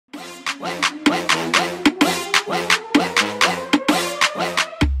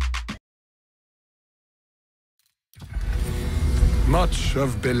Much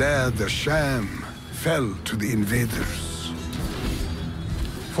of Belad Sham fell to the invaders.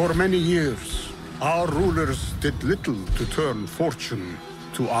 For many years, our rulers did little to turn fortune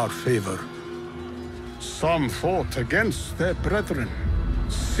to our favor. Some fought against their brethren,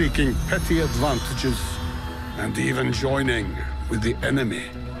 seeking petty advantages and even joining with the enemy.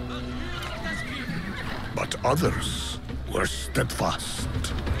 But others were steadfast.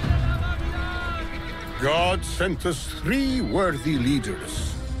 God sent us 3 worthy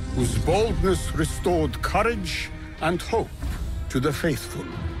leaders, whose boldness restored courage and hope to the faithful.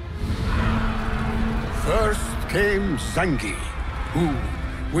 First came Zangi, who,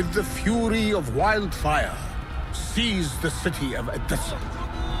 with the fury of wildfire, seized the city of Edessa.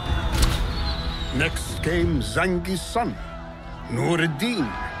 Next came Zangi's son, Nur-ad-Din,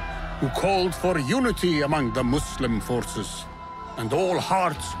 who called for unity among the Muslim forces, and all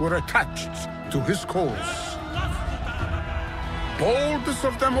hearts were attached to his cause. Boldest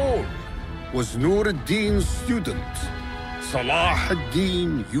of them all was Nur-ad-Din's student, Salah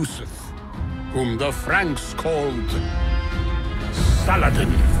ad-Din Yusuf, whom the Franks called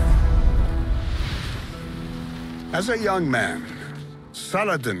Saladin. As a young man,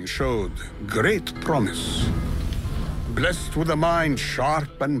 Saladin showed great promise. Blessed with a mind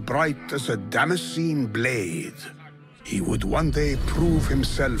sharp and bright as a Damascene blade, he would one day prove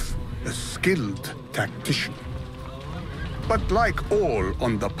himself a skilled tactician. But like all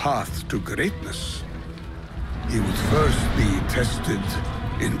on the path to greatness, he would first be tested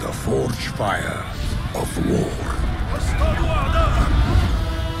in the forge fire of war.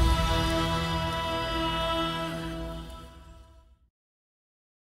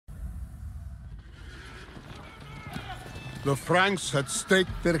 The Franks had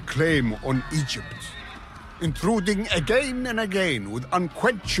staked their claim on Egypt, intruding again and again with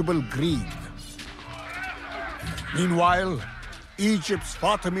unquenchable greed. Meanwhile, Egypt's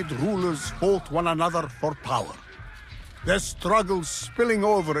Fatimid rulers fought one another for power, their struggles spilling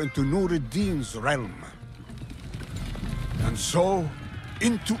over into Nur-ad-Din's realm. And so,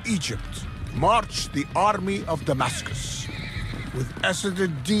 into Egypt marched the army of Damascus, with Asad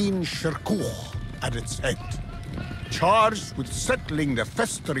ad-Din Shirkuh at its head, charged with settling the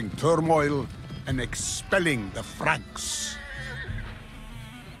festering turmoil and expelling the Franks.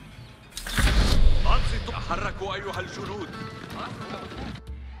 تحركوا أيها الجنود.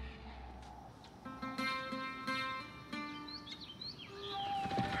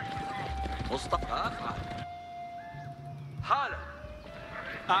 مصطفى حالا.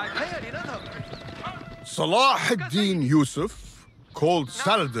 هيا لنذهب. Salah ad-Din Yusuf, called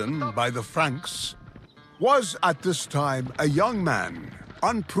Saladin by the Franks, was at this time a young man,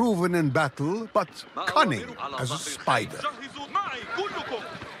 unproven in battle, but cunning as a spider.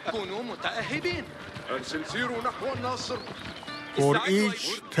 For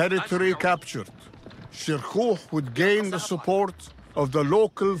each territory captured, Shirkuh would gain the support of the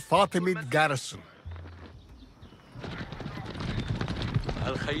local Fatimid garrison.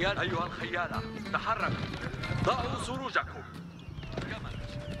 الخيال أيها الخيالة تحركوا ضعوا سروجكم.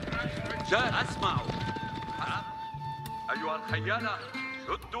 جاء أسمعوا أيها الخيالة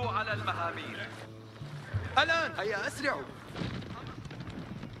شدوا على المهامير. الآن هيا أسرعوا.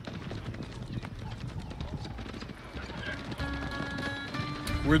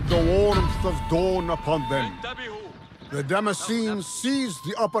 With the warmth of dawn upon them, the Damascenes seized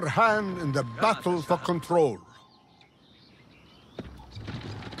the upper hand in the battle for control.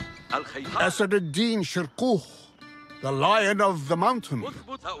 Asad ad-Din Shirkuh, the Lion of the Mountain,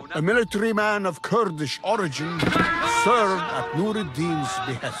 a military man of Kurdish origin, served at Nur-ad-Din's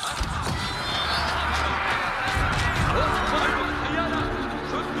behest.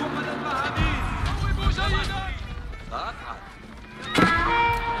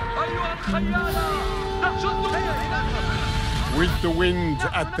 With the wind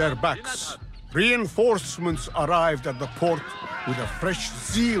at their backs, reinforcements arrived at the port with a fresh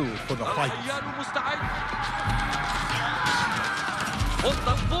zeal for the fight.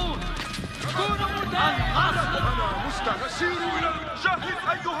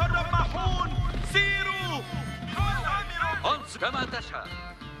 كما تشاء.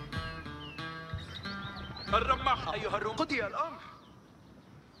 الرماح أيها الروم قضي الأمر.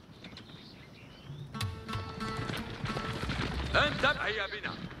 أنت هيا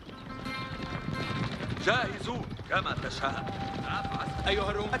بنا. جاهزون كما تشاء.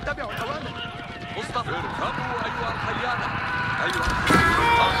 أيها الروم اتبعوا الأوامر. مصطفى اركبوا أيها الخيالة. أيها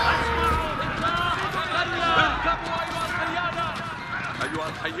اركبوا أيها الخيالة. أيها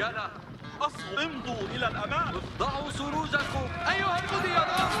الخيالة امضوا إلى الأمام. ضعوا سروجكم أيها القضية.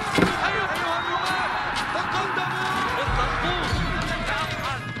 أيها الرماة تقدموا. الطربوش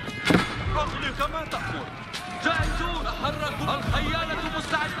كما تأمر. جاهزون، تحركوا، الخيالة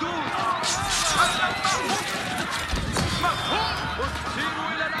مستعدون. مفهوم. سيروا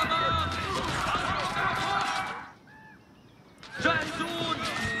إلى الأمام. جاهزون.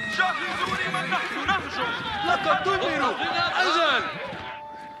 جاهزون لمن نحن نهجم. لقد دمروا. أجل.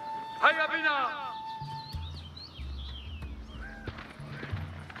 هيا بنا.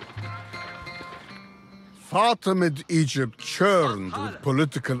 Fatimid Egypt churned with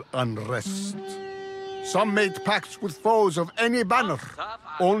political unrest. Some made pacts with foes of any banner,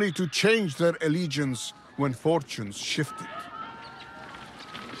 only to change their allegiance when fortunes shifted.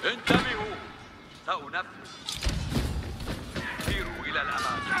 انتبهوا، سأنفذ. سيروا إلى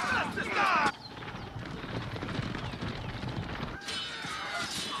الأمام.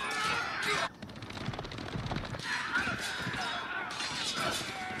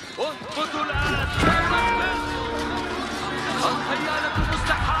 اثبتوا الآن. الخيالة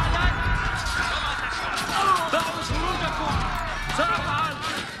مستحالة. دعوا خروجكم. سأفعل.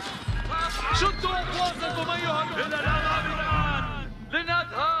 شدوا أقواسكم أيها إلى الأمام الآن.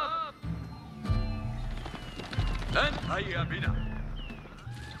 لنذهب. هيا بنا.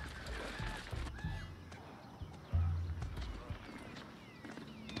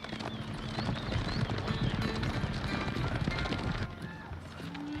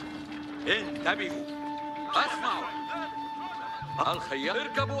 انتبهوا. اسمعوا. الخيال،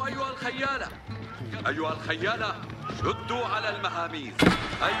 اركبوا أيها الخيالة. أيها الخيالة، شدوا على المهاميز.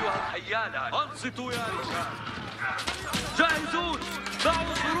 أيها الخيالة، أنصتوا يا رجال. جاهزون،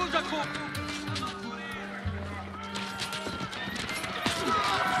 دعوا خروجكم.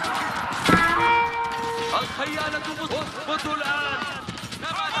 الخيالة اثبتوا الآن.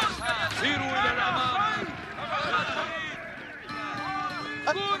 سيروا إلى الأمام.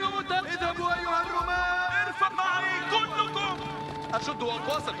 كونوا اذهبوا أيها الرماة. ارفع معي كلكم. أشدوا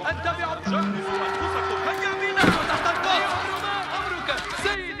أقواسكم. اتبعوا. جهزوا أنفسكم. هيا بنا تحت القاس. أيها الرماة، أمرك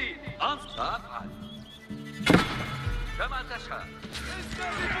سيدي. أفعل كما تشاء.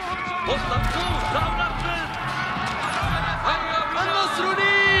 مصطفون، سأنفذ. هيا بنا. النصر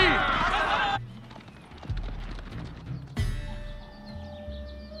لي.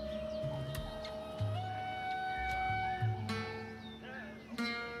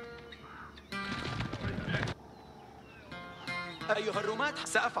 أيها الرماة،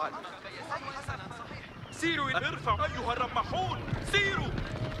 سأفعل. سيروا. ارفعوا أيها الرماحون. سيروا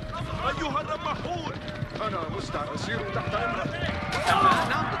أيها الرماحون. أنا مستعد. سيروا تحت أمرك.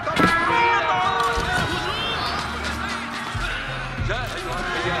 نعم بالطبع. جاء أيها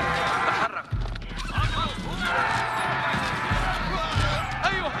الخيال. تحرك.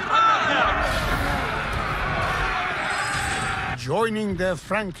 أيها الرماحون. Joining their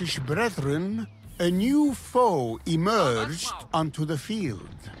Frankish brethren, a new foe emerged onto the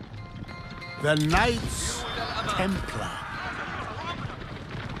field. The Knights Templar.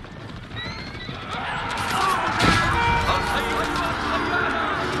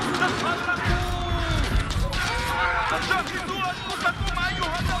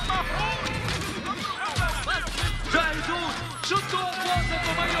 جاهزون، شدوا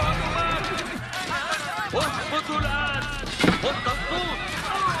أقواسكم أيها الرماة. واثبتوا الآن. والتطبيق.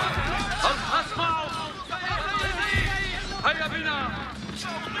 اسمعوا. هيا بنا.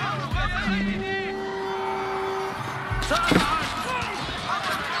 سأفعل.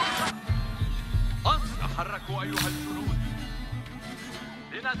 تحركوا أيها الجنود.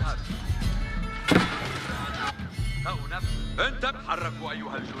 لنذهب. سأنفذ. انتم تحركوا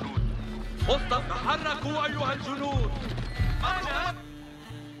أيها الجنود. مصطفى، تحركوا أيها الجنود.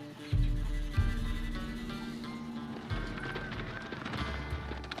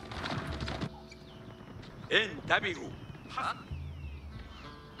 انتبهوا.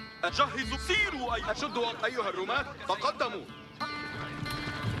 جهزوا. سيروا شدوا أيها الرماة. تقدموا.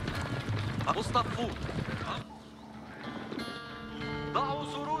 مصطفون،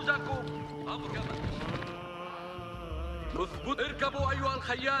 ضعوا سروجكم. اثبت. اركبوا أيها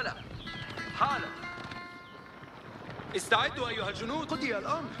الخيالة. حالا. استعدوا أيها الجنود. قضي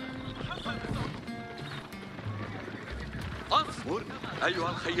الأمر. أنصر أيها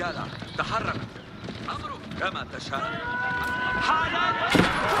الخيالة. تحرك. أمرك كما تشاء. حالا.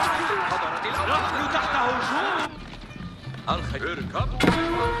 حضرت الأوان. نحن تحت هجوم. اركبوا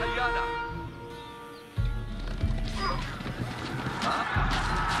أيها الخيالة.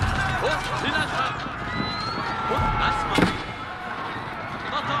 لنذهب. اسمع.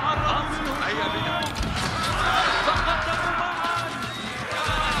 نتعرض منه. هيا بنا. تقدموا معا.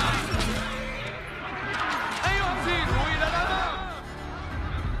 أيها سيروا إلى الأمام.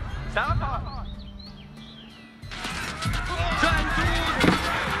 سأفعل. جاهزون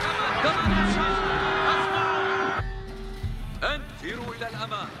كما نشاء. سيروا إلى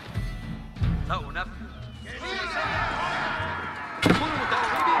الأمام. سأنفذ. كونوا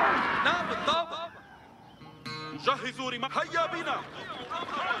متأهبين. نعم بالطبع. جهزوا رماح. هيا بنا.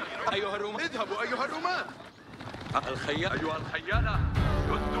 أيها الرومان اذهبوا أيها الرومان. أيها الخيانة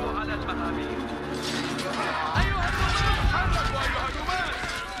ردوا على المهامين. أيها الرومان حركوا أيها الرومان.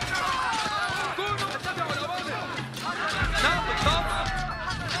 كونوا اتبعوا الأوامر. نعم بالطبع.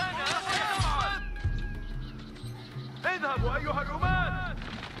 اذهبوا أيها الرومان.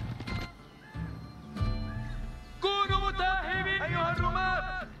 كونوا متاهبين أيها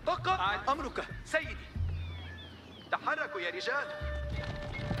الرومان. فقط أمرك سيدي. تحركوا يا رجال.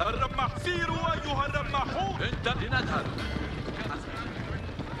 الرماح سيروا أيها الرماحون. انت لنذهب.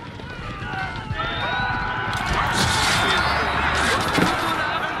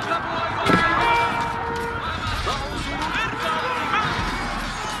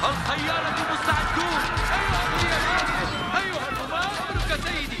 الخيالة مستعدون. أيها الرماة أمرك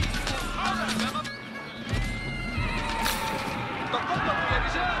سيدي. تقدموا يا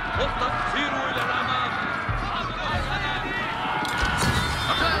رجال. وسط سيروا إلى الأمام.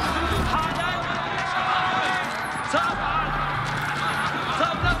 سأفعل.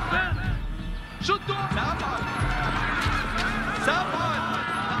 سأنفذ. شدوا. سأفعل.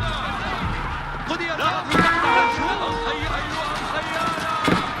 قضي الأمر. أيها الخيالة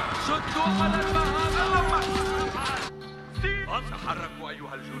شدوا على المهام. تحركوا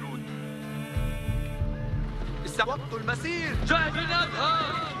أيها الجنود. وقت المسير. جاهزين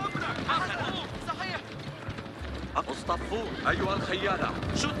نذهب. صحيح. اصطفوا أيها الخيالة.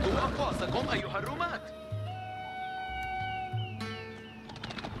 شدوا أقواسكم أيها الرماة.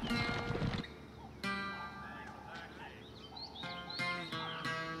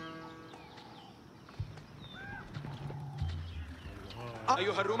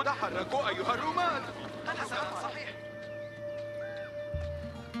 أيها الرماة تحركوا أيها الرماة. صحيح.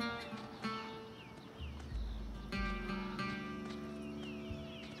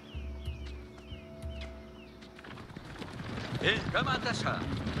 كما تشاء.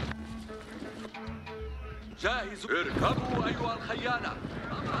 جاهزوا. اركبوا أيها الخيالة.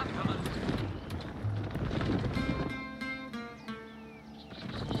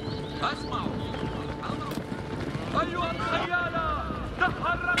 اسمعوا. أيها الخيالة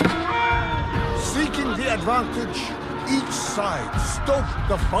تحركوا. Seeking the advantage, each side stoked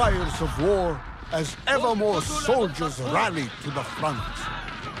the fires of war as ever more soldiers rallied to the front.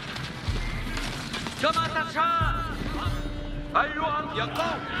 كما تشاء. أيها يا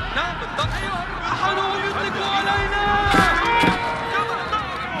قوم. نعم بالضبط. أيها الرماة يطلقوا علينا. كما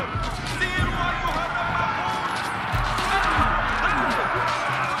تأمر. سيروا أيها الرماحون.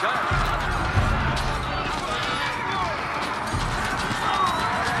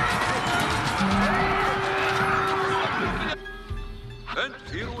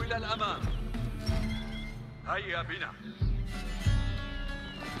 سيروا إلى الأمام. هيا بنا.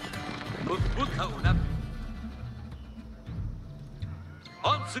 اثبت سأنفذ.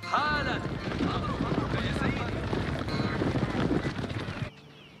 انصت حالا. أمرك يا سيدي.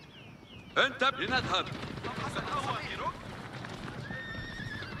 انت لنذهب.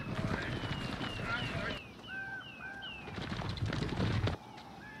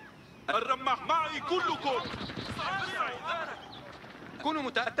 الرماح معي كلكم.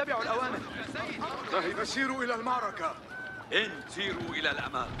 كونوا اتبعوا الأوامر. فهي سيروا إلى المعركة. سيروا إلى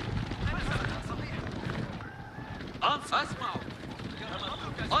الأمام. اسمعوا.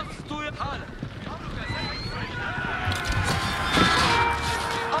 أنصتوا يا حالا.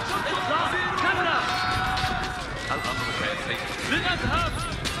 كلا. الأمر يا سيدي. لنذهب.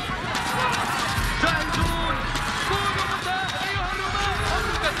 جاهزون. كونوا متاهبين أيها الرماة.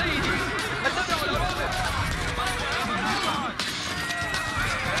 أمرك سيدي. اتبعوا الأوامر.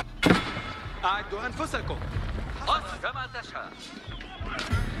 أعدوا أنفسكم. كما تشاء.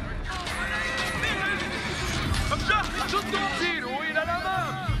 شدوا. سيروا إلى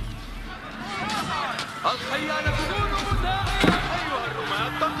الأمام. الخيالة كونوا متاهبين أيها الرماة.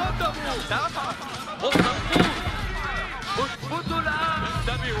 تقدموا. سأفعل. اثبتوا الآن.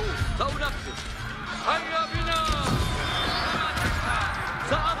 انتبهوا. سأنفذ. هيا بنا.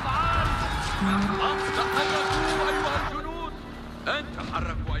 سأفعل. تحركوا أيها الجنود.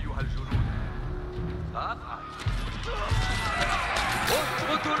 تحركوا أيها الجنود. سأفعل.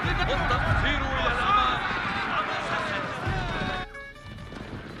 اثبتوا الردة. سيروا إلى الأمام. سأنفذ.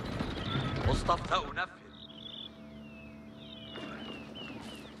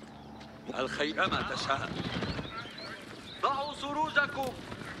 الخير كما تشاء. ضعوا سروجكم.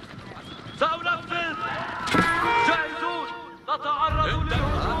 سأنفذ. جاهزون. نتعرض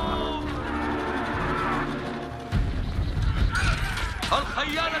للهجوم.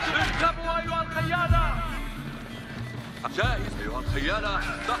 الخيالة اركبوا أيها الخيالة. جاهز أيها الخيالة،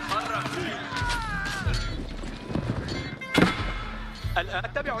 تحركوا. الآن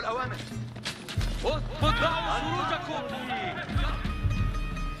اتبعوا الأوامر. ضعوا سروجكم.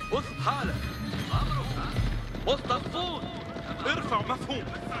 حالا. مصطفون. ارفعوا مفهوم.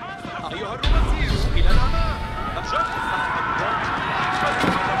 أيها الرومان سيروا إلى الأمام.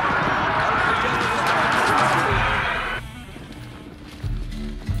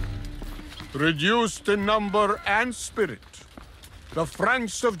 Reduced in number and spirit, the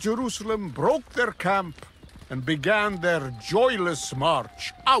Franks of Jerusalem broke their camp and began their joyless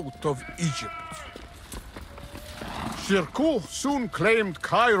march out of Egypt. Shirkuh soon claimed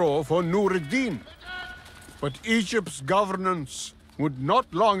Cairo for Nur ad-Din, but Egypt's governance would not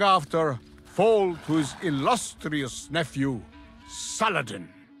long after fall to his illustrious nephew, Saladin.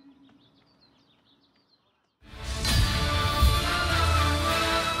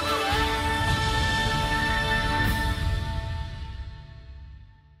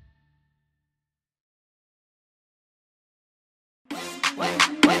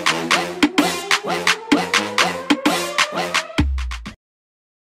 Wait.